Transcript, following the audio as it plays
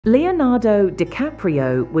Leonardo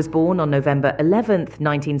Dicaprio was born on November 11,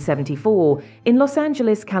 1974, in Los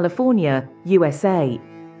Angeles, California, USA.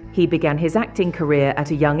 He began his acting career at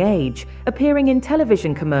a young age, appearing in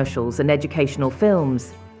television commercials and educational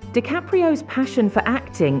films. DiCaprio's passion for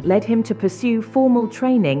acting led him to pursue formal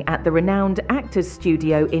training at the renowned actors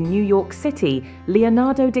studio in New York City,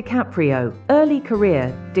 Leonardo Dicaprio. Early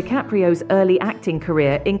career. DiCaprio's early acting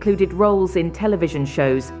career included roles in television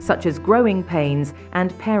shows such as Growing Pains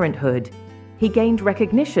and Parenthood. He gained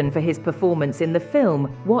recognition for his performance in the film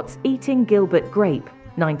What's Eating Gilbert Grape,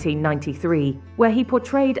 1993, where he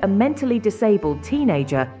portrayed a mentally disabled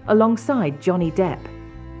teenager alongside Johnny Depp.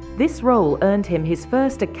 This role earned him his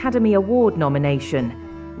first Academy Award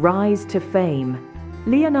nomination, Rise to Fame.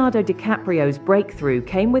 Leonardo DiCaprio's breakthrough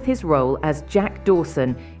came with his role as Jack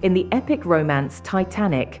Dawson in the epic romance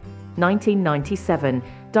Titanic, 1997,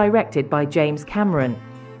 directed by James Cameron.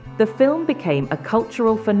 The film became a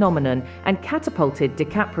cultural phenomenon and catapulted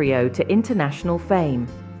DiCaprio to international fame.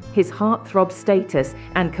 His heartthrob status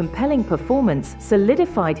and compelling performance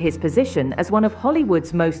solidified his position as one of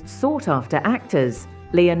Hollywood's most sought-after actors.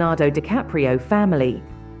 Leonardo DiCaprio family.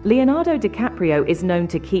 Leonardo DiCaprio is known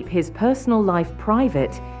to keep his personal life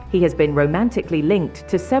private. He has been romantically linked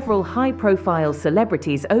to several high-profile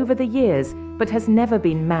celebrities over the years, but has never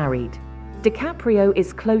been married. DiCaprio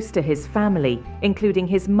is close to his family, including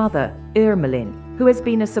his mother, Irmelin, who has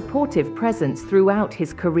been a supportive presence throughout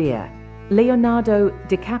his career. Leonardo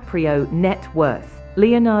DiCaprio net worth.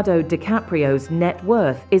 Leonardo DiCaprio's net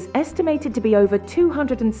worth is estimated to be over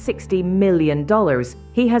 $260 million.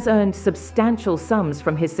 He has earned substantial sums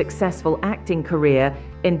from his successful acting career,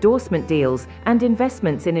 endorsement deals, and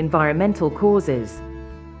investments in environmental causes.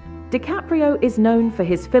 DiCaprio is known for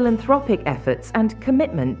his philanthropic efforts and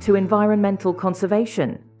commitment to environmental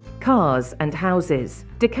conservation. Cars and houses.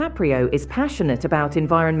 DiCaprio is passionate about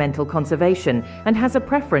environmental conservation and has a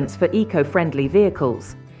preference for eco-friendly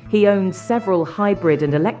vehicles. He owns several hybrid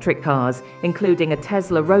and electric cars, including a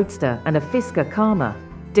Tesla Roadster and a Fisker Karma.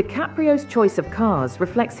 DiCaprio's choice of cars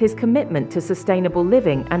reflects his commitment to sustainable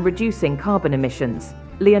living and reducing carbon emissions.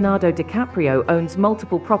 Leonardo DiCaprio owns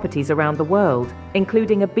multiple properties around the world,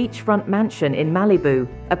 including a beachfront mansion in Malibu,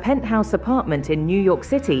 a penthouse apartment in New York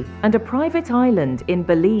City, and a private island in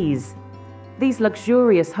Belize. These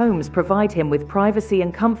luxurious homes provide him with privacy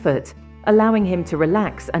and comfort, allowing him to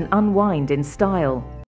relax and unwind in style.